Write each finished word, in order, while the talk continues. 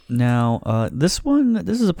Now, this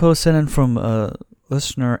is a post sent in from a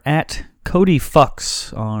listener at Cody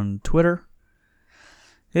Fucks on Twitter.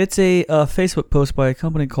 It's a Facebook post by a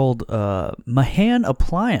company called Mahan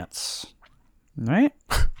Appliance. All right?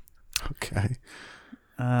 Okay.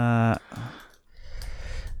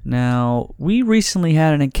 Now, we recently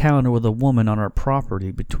had an encounter with a woman on our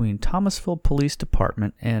property between Thomasville Police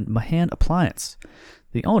Department and Mahan Appliance.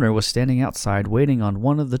 The owner was standing outside waiting on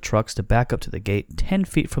one of the trucks to back up to the gate 10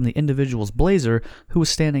 feet from the individual's Blazer, who was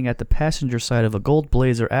standing at the passenger side of a gold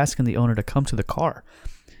Blazer asking the owner to come to the car.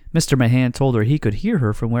 Mr. Mahan told her he could hear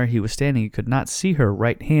her from where he was standing and could not see her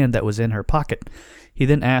right hand that was in her pocket. He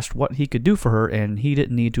then asked what he could do for her, and he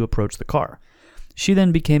didn't need to approach the car. She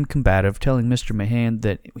then became combative, telling Mr. Mahan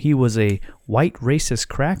that he was a white racist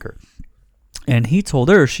cracker. And he told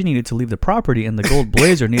her she needed to leave the property and the gold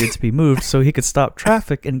Blazer needed to be moved so he could stop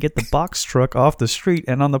traffic and get the box truck off the street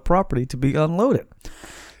and on the property to be unloaded.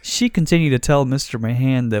 She continued to tell Mr.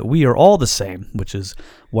 Mahan that we are all the same, which is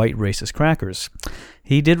white racist crackers.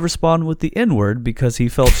 He did respond with the N-word because he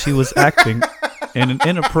felt she was acting in an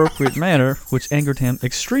inappropriate manner, which angered him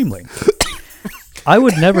extremely. I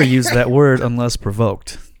would never use that word unless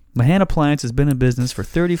provoked. Mahan Appliance has been in business for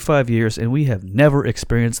 35 years, and we have never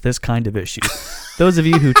experienced this kind of issue. Those of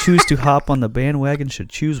you who choose to hop on the bandwagon should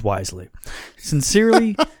choose wisely.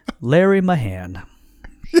 Sincerely, Larry Mahan.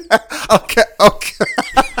 Yeah, okay.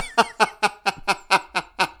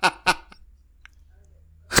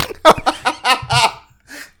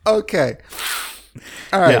 Okay.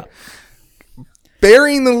 All right. Yeah.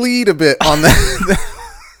 Burying the lead a bit on that.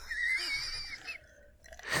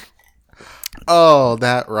 Oh,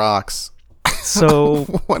 that rocks. So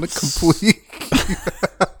what a complete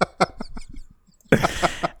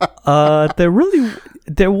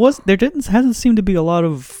hasn't seemed to be a lot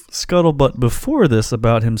of scuttlebutt before this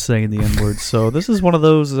about him saying the N-word. So this is one of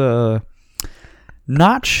those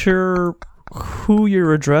not sure who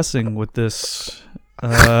you're addressing with this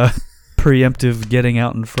preemptive getting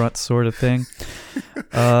out in front sort of thing.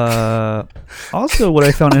 Also, what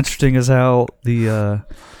I found interesting is how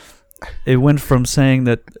it went from saying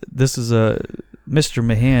that this is Mr.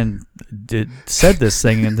 Mahan said this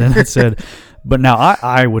thing, and then it said, but now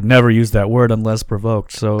I would never use that word unless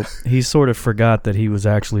provoked. So he sort of forgot that he was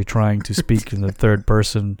actually trying to speak in the third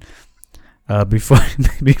person before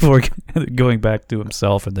going back to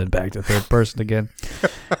himself and then back to third person again.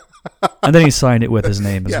 And then he signed it with his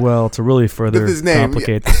name as well to really further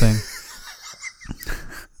complicate the thing.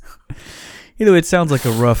 Either way, it sounds like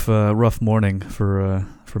a rough morning for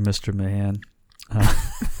Mr. Mahan.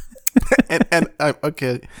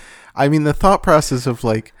 Okay, I mean the thought process of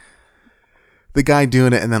like the guy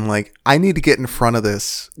doing it and then like I need to get in front of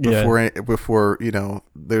this before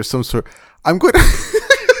there's some sort. I'm going to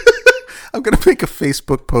make a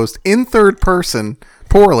Facebook post in third person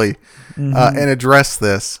poorly and address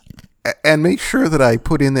this and make sure that I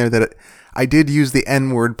put in there that I did use the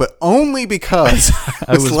N-word, but only because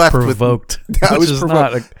I was left provoked. Which is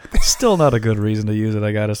still not a good reason to use it,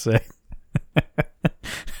 I gotta say.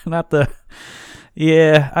 I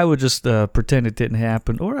would just pretend it didn't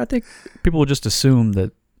happen, or I think people would just assume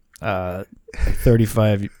that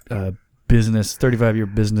 35-year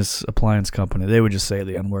business appliance company, they would just say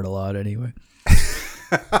the N-word a lot anyway.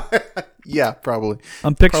 Yeah, probably.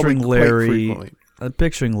 I'm picturing Larry. I'm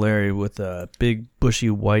picturing Larry with a big,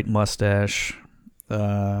 bushy white mustache,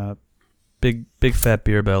 big fat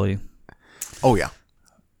beer belly. Oh yeah,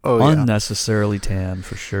 unnecessarily tan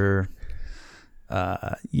for sure.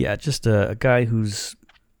 Just a guy who's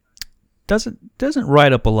doesn't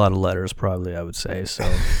write up a lot of letters. Probably, I would say. So,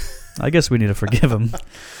 I guess we need to forgive him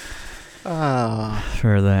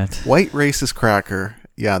for that. White racist cracker.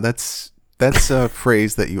 Yeah, that's a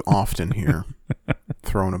phrase that you often hear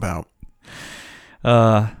thrown about.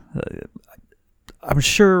 I'm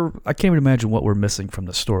sure I can't even imagine what we're missing from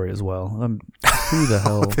the story as well. Who the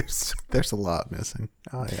hell? There's a lot missing.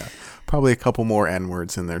 Oh yeah, probably a couple more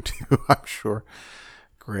N-words in there too. I'm sure.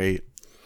 Great.